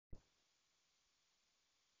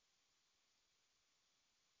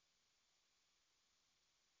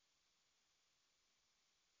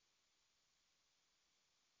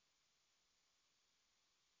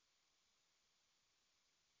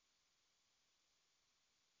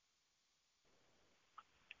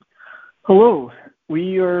Hello,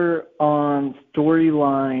 we are on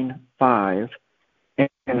storyline 5, and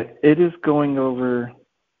it is going over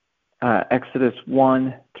Exodus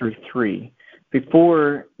 1 through 3.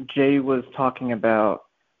 Before, Jay was talking about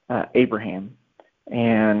Abraham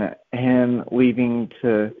and him leaving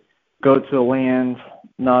to go to a land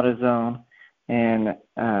not his own, and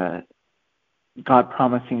God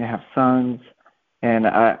promising to have sons. And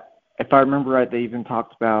if I remember right, they even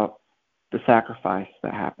talked about the sacrifice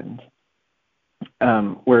that happened,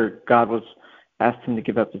 where God was asked him to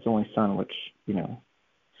give up his only son, which,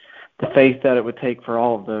 the faith that it would take for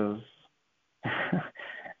all of those,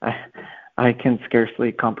 I can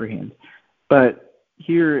scarcely comprehend. But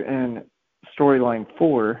here in storyline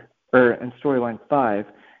 4, or in storyline 5,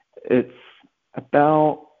 it's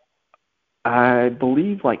about, I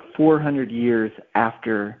believe, like 400 years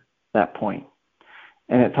after that point.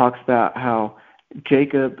 And it talks about how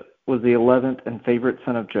Jacob was the 11th and favorite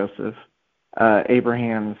son of Joseph,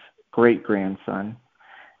 Abraham's great-grandson,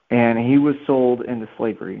 and he was sold into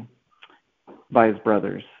slavery by his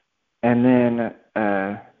brothers. And then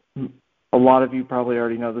a lot of you probably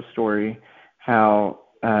already know the story, how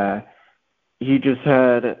he just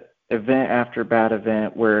had event after bad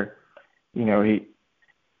event where, he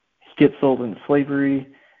gets sold into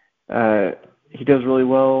slavery. He does really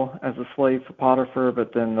well as a slave for Potiphar,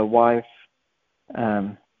 but then the wife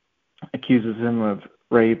accuses him of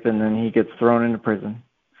rape, and then he gets thrown into prison.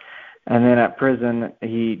 And then at prison,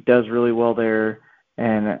 he does really well there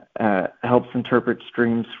and helps interpret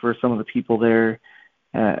dreams for some of the people there,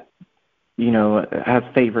 has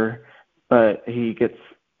favor, but he gets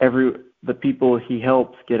the people he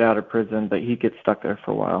helps get out of prison, but he gets stuck there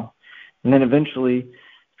for a while. And then eventually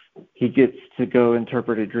he gets to go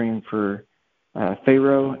interpret a dream for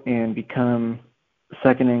Pharaoh and become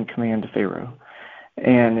second in command to Pharaoh.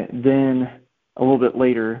 And then a little bit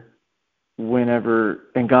later,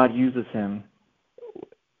 and God uses him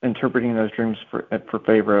interpreting those dreams for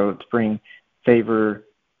Pharaoh to bring favor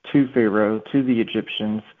to Pharaoh, to the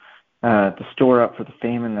Egyptians, to store up for the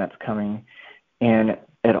famine that's coming. And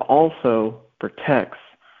it also protects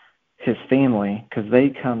his family because they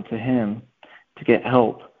come to him to get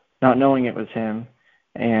help, not knowing it was him.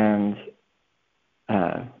 And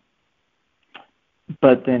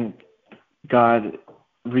but then God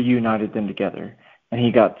reunited them together, and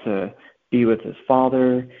he got to be with his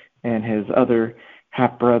father and his other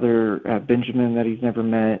half-brother, Benjamin, that he's never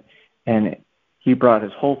met, and he brought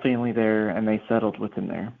his whole family there, and they settled with him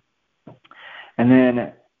there. And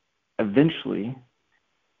then eventually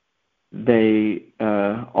they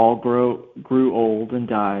all grew old and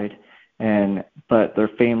died, but their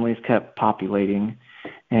families kept populating,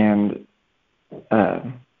 and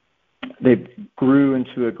they grew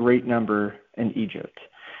into a great number in Egypt.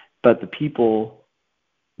 But the people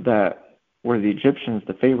that were the Egyptians,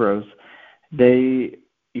 the pharaohs, they,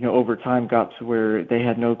 over time got to where they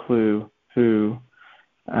had no clue who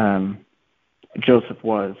Joseph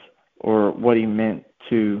was or what he meant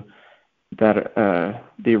to that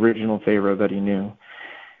the original Pharaoh that he knew.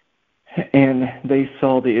 And they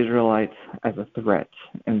saw the Israelites as a threat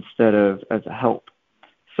instead of as a help.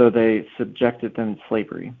 So they subjected them to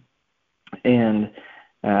slavery. And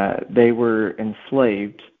they were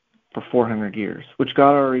enslaved for 400 years, which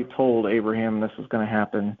God already told Abraham this was going to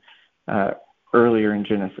happen earlier in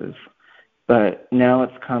Genesis. But now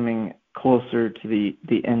it's coming closer to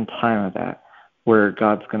the end time of that, where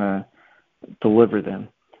God's going to deliver them.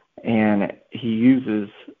 And he uses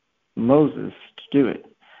Moses to do it.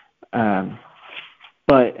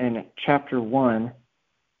 But in chapter 1,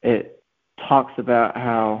 it talks about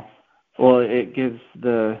how, it gives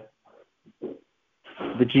the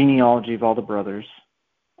genealogy of all the brothers,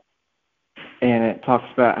 and it talks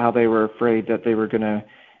about how they were afraid that they were going to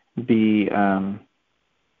be,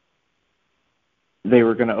 they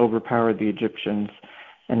were going to overpower the Egyptians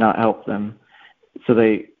and not help them. So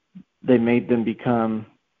they made them become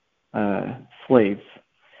slaves.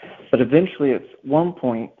 But eventually, at one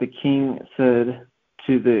point, the king said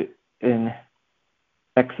in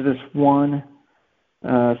Exodus 1,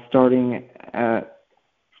 starting at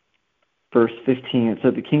verse 15, it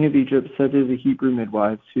said, "The king of Egypt said to the Hebrew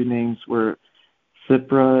midwives, whose names were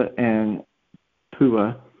Shiphrah and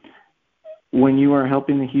Puah, when you are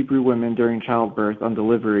helping the Hebrew women during childbirth on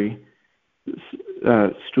delivery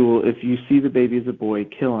stool, if you see the baby as a boy,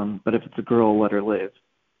 kill him, but if it's a girl, let her live."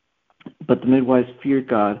 But the midwives feared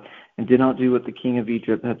God and did not do what the king of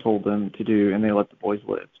Egypt had told them to do, and they let the boys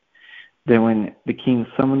live. Then when the king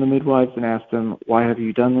summoned the midwives and asked them, "Why have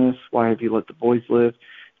you done this? Why have you let the boys live?"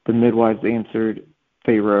 the midwives answered,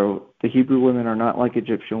 Pharaoh, the Hebrew women are not like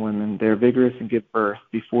Egyptian women. They are vigorous and give birth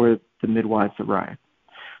before the midwives arrive.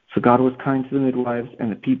 So God was kind to the midwives,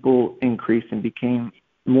 and the people increased and became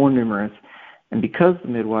more numerous. And because the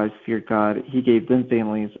midwives feared God, he gave them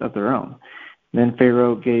families of their own. Then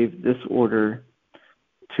Pharaoh gave this order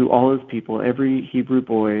to all his people: every Hebrew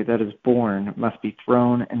boy that is born must be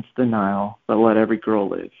thrown into the Nile, but let every girl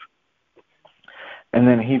live. And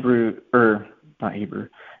then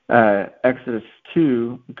Exodus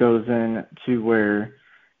 2 goes in to where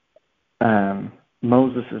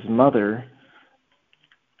Moses' mother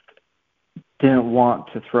didn't want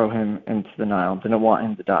to throw him into the Nile, didn't want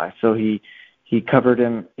him to die. So he covered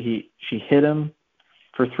him. She hid him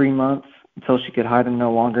for 3 months until she could hide him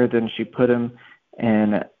no longer. Then she put him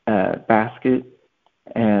in a basket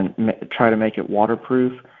and try to make it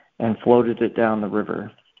waterproof and floated it down the river.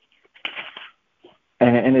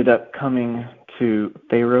 And it ended up coming to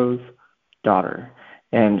Pharaoh's daughter,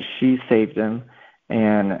 and she saved him.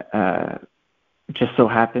 And just so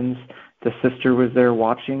happens the sister was there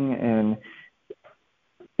watching, and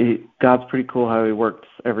God's pretty cool how he works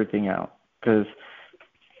everything out, because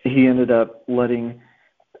he ended up letting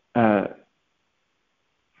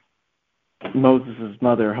Moses'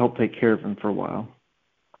 mother help take care of him for a while,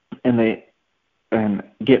 and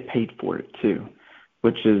get paid for it too,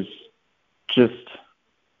 which is just,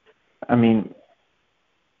 I mean,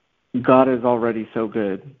 God is already so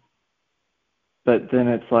good, but then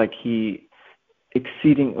it's like he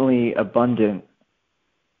exceedingly abundant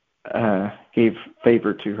gave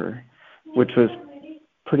favor to her, which was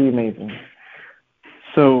pretty amazing.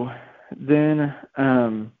 So then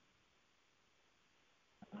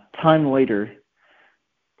time later,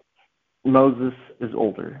 Moses is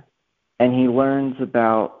older, and he learns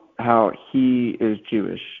about how he is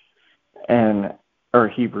Jewish or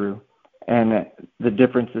Hebrew, and the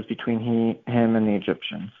differences between him and the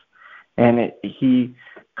Egyptians. And he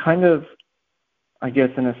kind of, I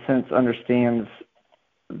guess in a sense, understands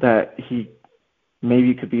that he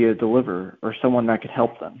maybe could be a deliverer or someone that could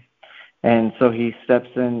help them. And so he steps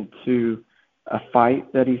into a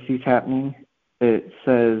fight that he sees happening. It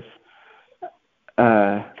says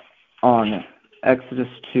on Exodus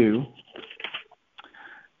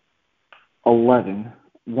 2:11,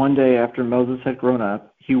 one day after Moses had grown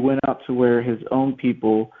up, he went out to where his own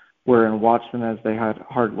people were and watched them as they had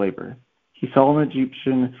hard labor. He saw an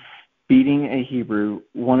Egyptian beating a Hebrew,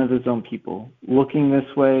 one of his own people. Looking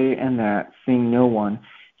this way and that, seeing no one,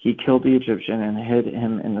 he killed the Egyptian and hid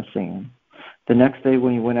him in the sand. The next day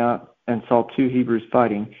when he went out and saw 2 Hebrews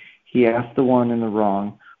fighting, he asked the one in the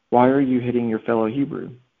wrong, "Why are you hitting your fellow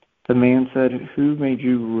Hebrew?" The man said, "Who made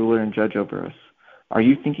you ruler and judge over us? Are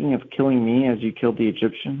you thinking of killing me as you killed the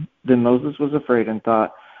Egyptian?" Then Moses was afraid and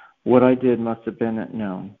thought, "What I did must have been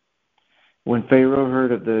known." When Pharaoh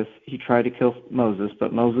heard of this, he tried to kill Moses,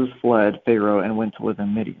 but Moses fled Pharaoh and went to live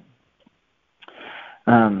in Midian.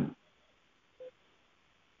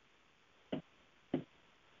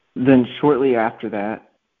 Then shortly after that,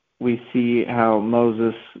 we see how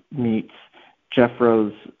Moses meets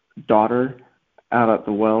Jethro's daughter out at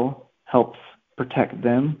the well, helps protect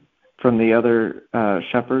them from the other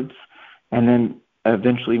shepherds, and then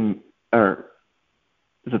eventually,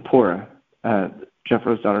 Zipporah,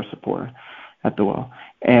 Jethro's daughter Zipporah, at the well.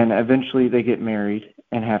 And eventually they get married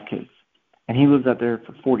and have kids. And he lives out there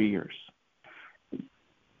for 40 years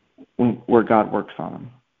where God works on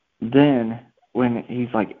him. Then, when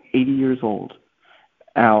he's like 80 years old,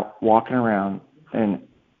 out walking around in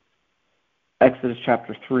Exodus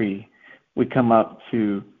chapter 3, we come up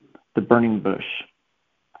to the burning bush.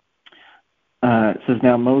 It says,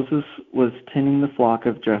 "Now Moses was tending the flock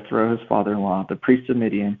of Jethro, his father-in-law, the priest of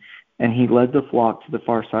Midian, and he led the flock to the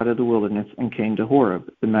far side of the wilderness and came to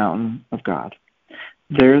Horeb, the mountain of God.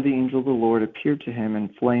 There the angel of the Lord appeared to him in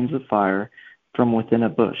flames of fire from within a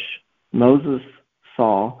bush. Moses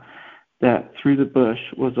saw that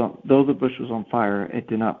though the bush was on fire, it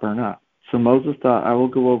did not burn up. So Moses thought, I will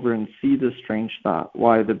go over and see this strange thought,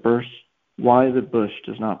 why the bush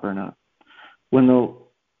does not burn up. When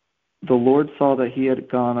the Lord saw that he had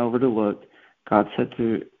gone over to look, God said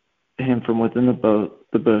to him from within the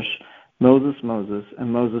bush, Moses, Moses.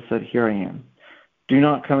 And Moses said, Here I am. Do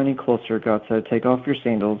not come any closer, God said. Take off your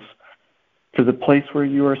sandals, for the place where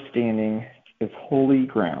you are standing is holy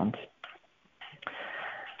ground.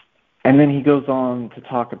 And then he goes on to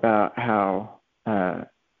talk about how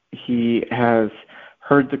he has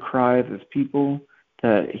heard the cry of his people,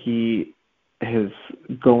 that he is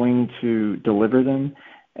going to deliver them,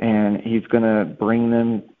 and he's going to bring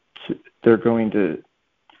them to, they're going to,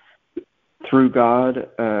 through God,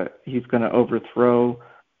 he's going to overthrow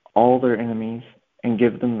all their enemies, and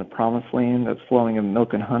give them the promised land that's flowing in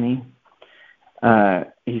milk and honey.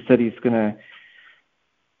 He said he's going to,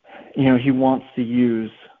 he wants to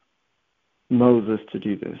use Moses to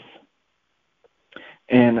do this.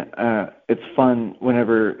 And it's fun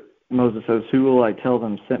whenever Moses says, "Who will I tell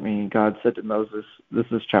them sent me?" God said to Moses, this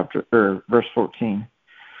is verse 14.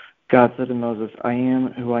 God said to Moses, "I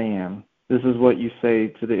am who I am. This is what you say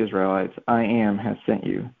to the Israelites, I am has sent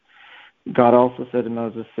you." God also said to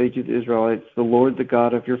Moses, "Say to the Israelites, the Lord, the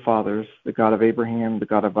God of your fathers, the God of Abraham, the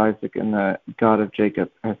God of Isaac, and the God of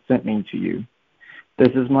Jacob, has sent me to you.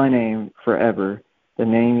 This is my name forever, the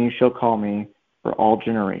name you shall call me for all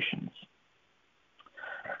generations."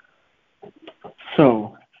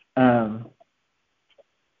 So,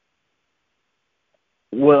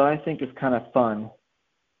 what I think is kind of fun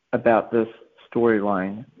about this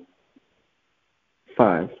storyline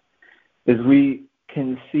 5 is we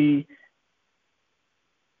can see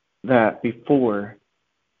that before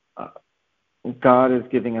God is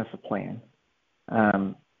giving us a plan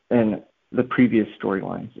in the previous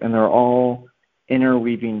storylines, and they're all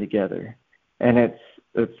interweaving together, and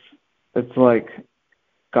it's like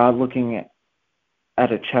God looking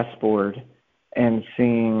at a chessboard and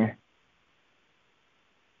seeing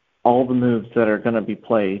all the moves that are going to be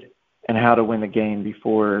played and how to win the game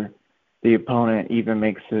before the opponent even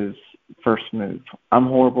makes his first move. I'm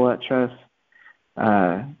horrible at chess.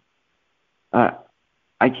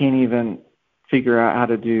 I can't even figure out how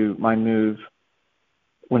to do my move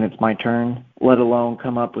when it's my turn, let alone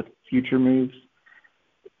come up with future moves.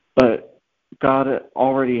 But God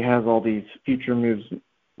already has all these future moves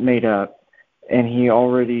made up, and he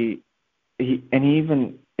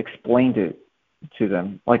even explained it to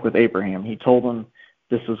them, like with Abraham. He told them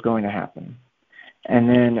this was going to happen. And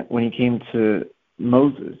then when he came to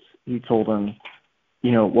Moses, he told him,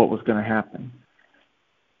 what was going to happen.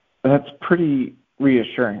 That's pretty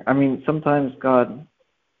reassuring. I mean, sometimes God,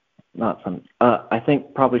 I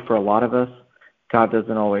think probably for a lot of us, God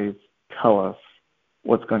doesn't always tell us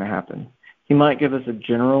what's going to happen. He might give us a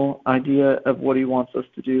general idea of what he wants us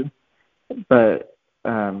to do, but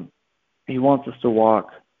he wants us to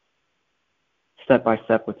walk step by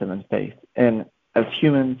step with him in faith. And as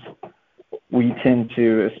humans, we tend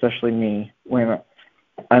to, especially me, when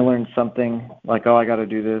I learn something like, I got to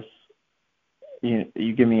do this,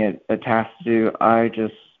 you give me a task to do, I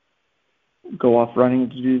just go off running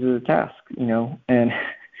to do the task, and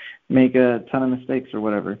make a ton of mistakes or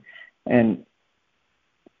whatever. And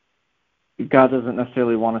God doesn't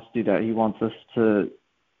necessarily want us to do that. He wants us to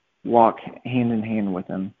walk hand in hand with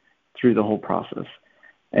him through the whole process.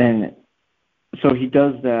 And so he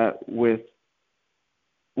does that with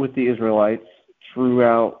the Israelites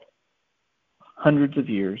throughout hundreds of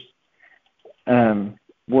years,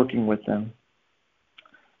 working with them,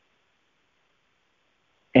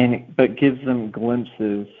 but gives them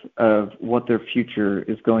glimpses of what their future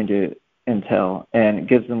is going to entail, and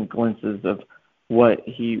gives them glimpses of what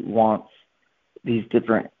he wants these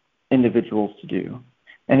different individuals to do.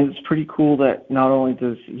 And it's pretty cool that not only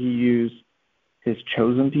does he use his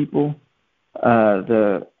chosen people,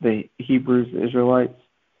 the Hebrews, the Israelites,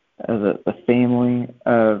 the family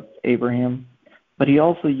of Abraham, but he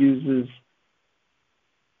also uses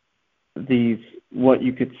these, what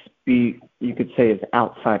you could say as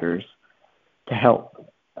outsiders, to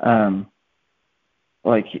help.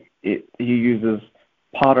 He uses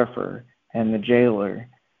Potiphar and the jailer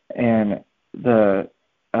and the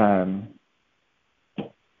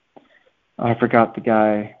I forgot the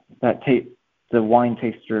guy that the wine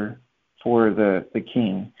taster for the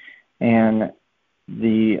king, and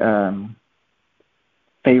the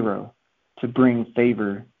Pharaoh, to bring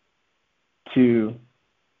favor to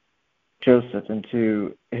Joseph and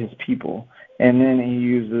to his people. And then he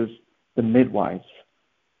uses the midwives,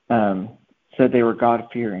 said they were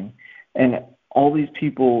God-fearing. And all these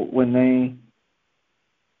people, when they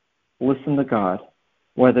listened to God,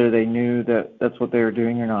 whether they knew that that's what they were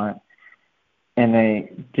doing or not, and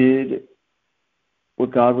they did what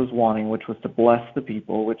God was wanting, which was to bless the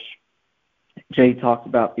people, which Jay talked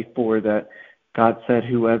about before, that God said,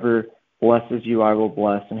 "Whoever blesses you, I will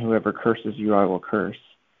bless, and whoever curses you, I will curse."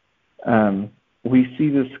 We see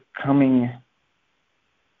this coming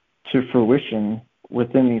to fruition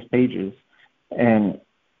within these pages, and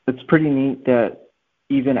it's pretty neat that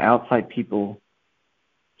even outside people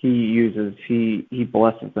he uses, he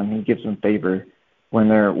blesses them, he gives them favor when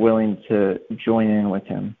they're willing to join in with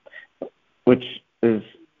him, which is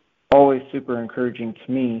always super encouraging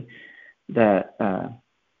to me, that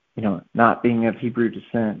not being of Hebrew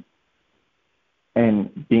descent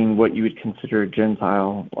and being what you would consider a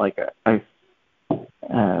Gentile, like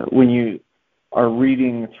when you are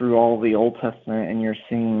reading through all the Old Testament and you're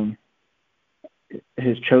seeing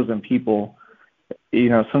his chosen people,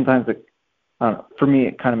 sometimes for me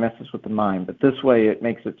it kind of messes with the mind, but this way it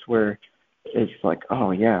makes it to where it's like,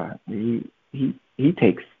 oh yeah, he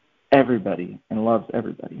takes everybody and loves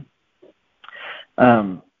everybody.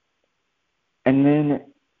 And then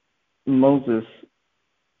Moses,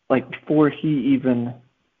 before he even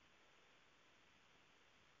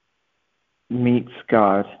meets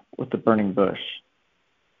God with the burning bush,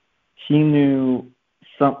 he knew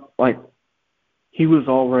he was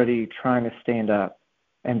already trying to stand up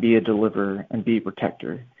and be a deliverer and be a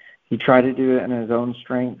protector. He tried to do it in his own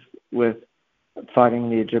strength with fighting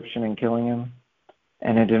the Egyptian and killing him,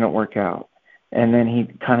 and it didn't work out. And then he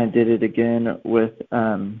kind of did it again with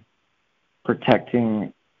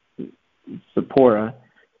protecting Zipporah,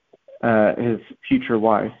 his future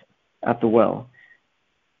wife, at the well.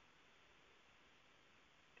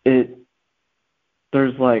 It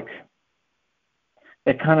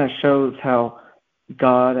kind of shows how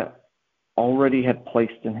God already had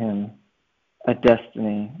placed in him a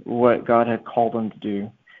destiny, what God had called him to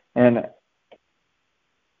do. And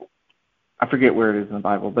I forget where it is in the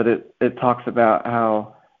Bible, but it talks about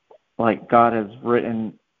how God has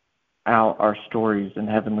written out our stories in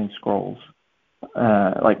heavenly scrolls,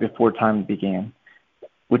 before time began,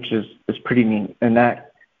 which is pretty neat. And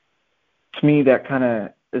that, to me, that kind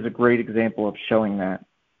of is a great example of showing that.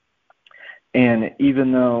 And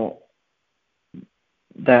even though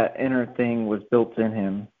that inner thing was built in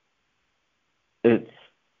him,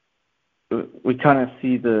 we kind of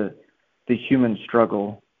see the human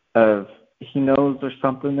struggle of, he knows there's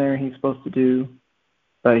something there he's supposed to do,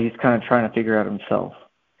 but he's kind of trying to figure out himself,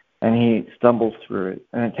 and he stumbles through it,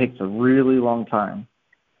 and it takes a really long time.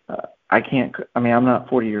 I'm not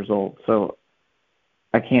 40 years old, so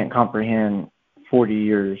I can't comprehend 40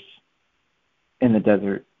 years in the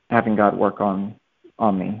desert having God work on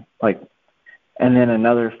me, and then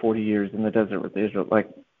another 40 years in the desert with Israel.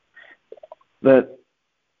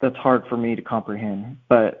 That's hard for me to comprehend.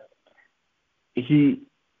 But he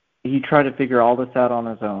tried to figure all this out on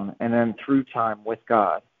his own, and then through time with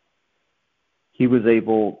God, he was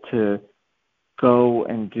able to go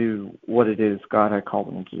and do what it is God had called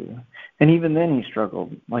him to do. And even then he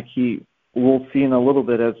struggled. We'll see in a little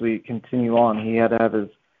bit as we continue on, he had to have his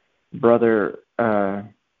brother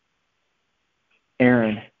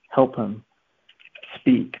Aaron help him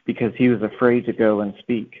speak, because he was afraid to go and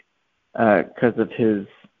speak because of his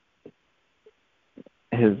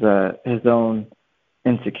own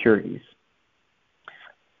insecurities,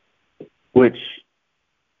 which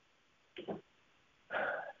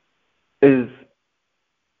is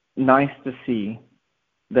nice to see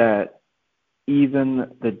that even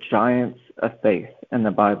the giants of faith in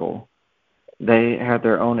the Bible, they had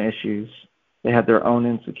their own issues, they had their own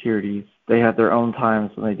insecurities, they had their own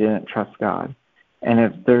times when they didn't trust God. And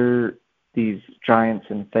if they're these giants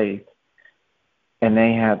in faith and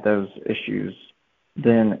they had those issues,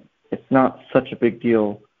 then it's not such a big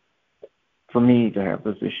deal for me to have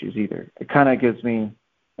those issues either. It kind of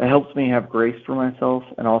helps me have grace for myself,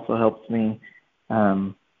 and also helps me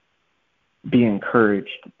be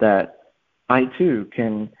encouraged that I too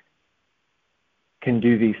can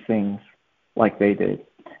do these things like they did.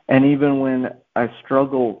 And even when I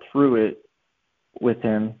struggle through it with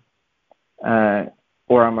him,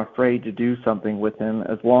 or I'm afraid to do something with him,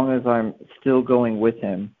 as long as I'm still going with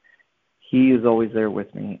him, he is always there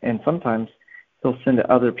with me. And sometimes he'll send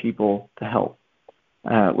other people to help,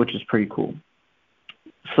 which is pretty cool.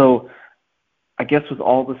 So I guess with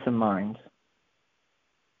all this in mind,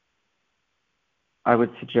 I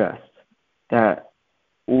would suggest that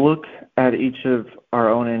look at each of our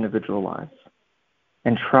own individual lives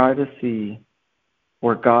and try to see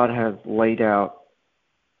where God has laid out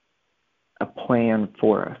a plan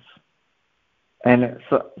for us. And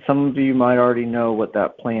so, some of you might already know what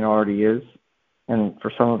that plan already is, and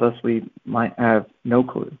for some of us, we might have no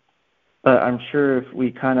clue. But I'm sure if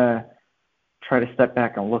we kind of try to step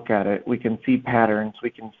back and look at it, we can see patterns, we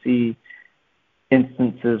can see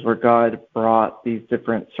instances where God brought these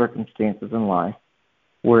different circumstances in life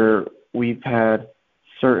where we've had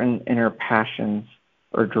certain inner passions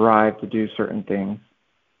or drive to do certain things,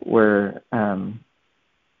 where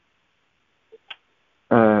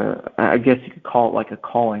I guess you could call it like a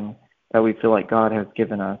calling that we feel like God has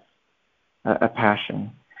given us, a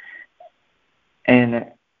passion.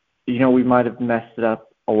 And, we might have messed it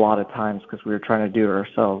up a lot of times because we were trying to do it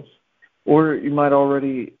ourselves. Or you might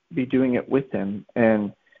already be doing it with him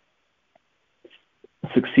and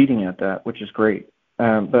succeeding at that, which is great.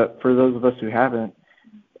 But for those of us who haven't,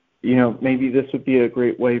 maybe this would be a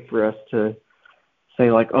great way for us to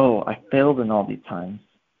say like, oh, I failed in all these times.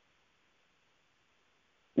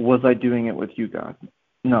 Was I doing it with you, God?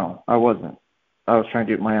 No, I wasn't. I was trying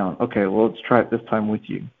to do it my own. Okay, well, let's try it this time with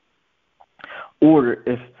you. Or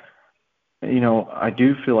if, I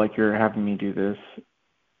do feel like you're having me do this,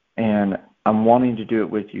 and I'm wanting to do it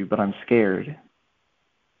with you, but I'm scared.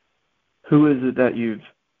 Who is it that you've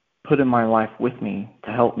put in my life with me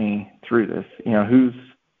to help me through this?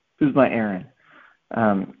 Who's my Aaron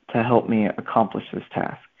to help me accomplish this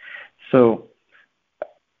task? So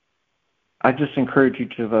I just encourage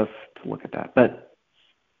each of us to look at that. But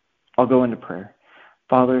I'll go into prayer.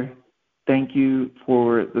 Father, thank you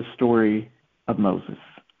for the story of Moses.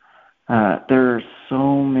 There are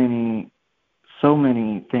so many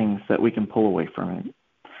things that we can pull away from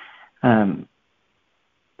it.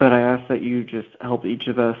 But I ask that you just help each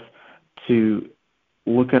of us to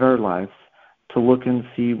look at our lives, to look and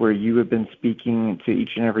see where you have been speaking to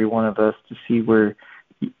each and every one of us, to see where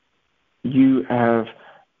you have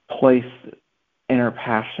placed inner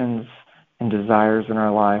passions and desires in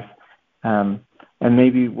our life, and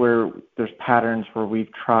maybe where there's patterns where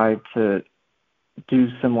we've tried to do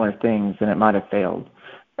similar things and it might have failed,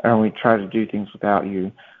 and we try to do things without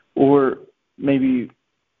you. Or maybe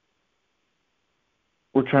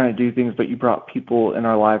we're trying to do things, but you brought people in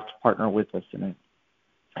our lives to partner with us in it.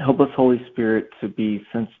 Help us, Holy Spirit, to be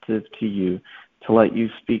sensitive to you, to let you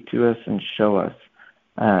speak to us and show us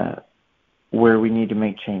where we need to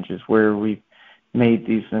make changes, where we've made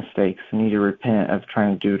these mistakes and need to repent of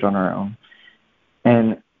trying to do it on our own.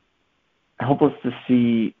 And help us to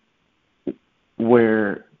see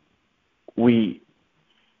where we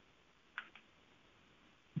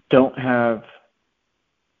don't have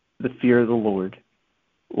the fear of the Lord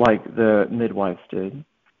like the midwives did,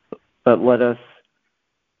 but let us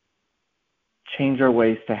change our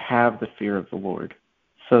ways to have the fear of the Lord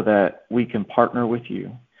so that we can partner with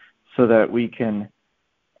you, so that we can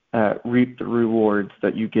reap the rewards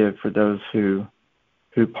that you give for those who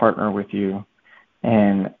partner with you,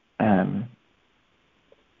 and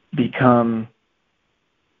become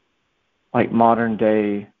like modern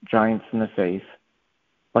day giants in the faith,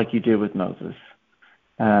 like you did with Moses.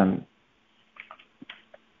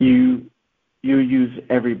 You use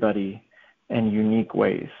everybody in unique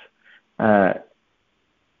ways. And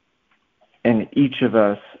each of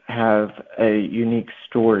us have a unique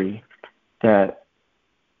story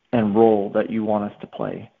and role that you want us to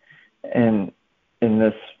play in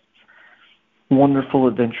this wonderful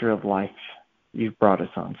adventure of life you've brought us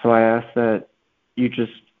on. So I ask that you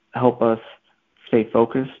just help us stay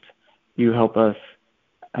focused. You help us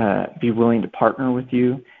be willing to partner with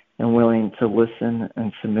you and willing to listen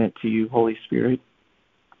and submit to you, Holy Spirit.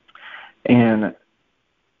 And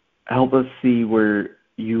help us see where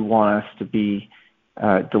you want us to be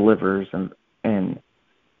deliverers and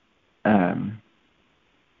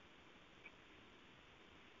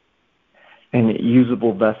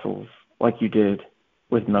usable vessels like you did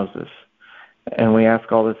with Moses. And we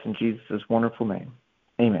ask all this in Jesus' wonderful name.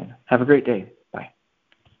 Amen. Have a great day.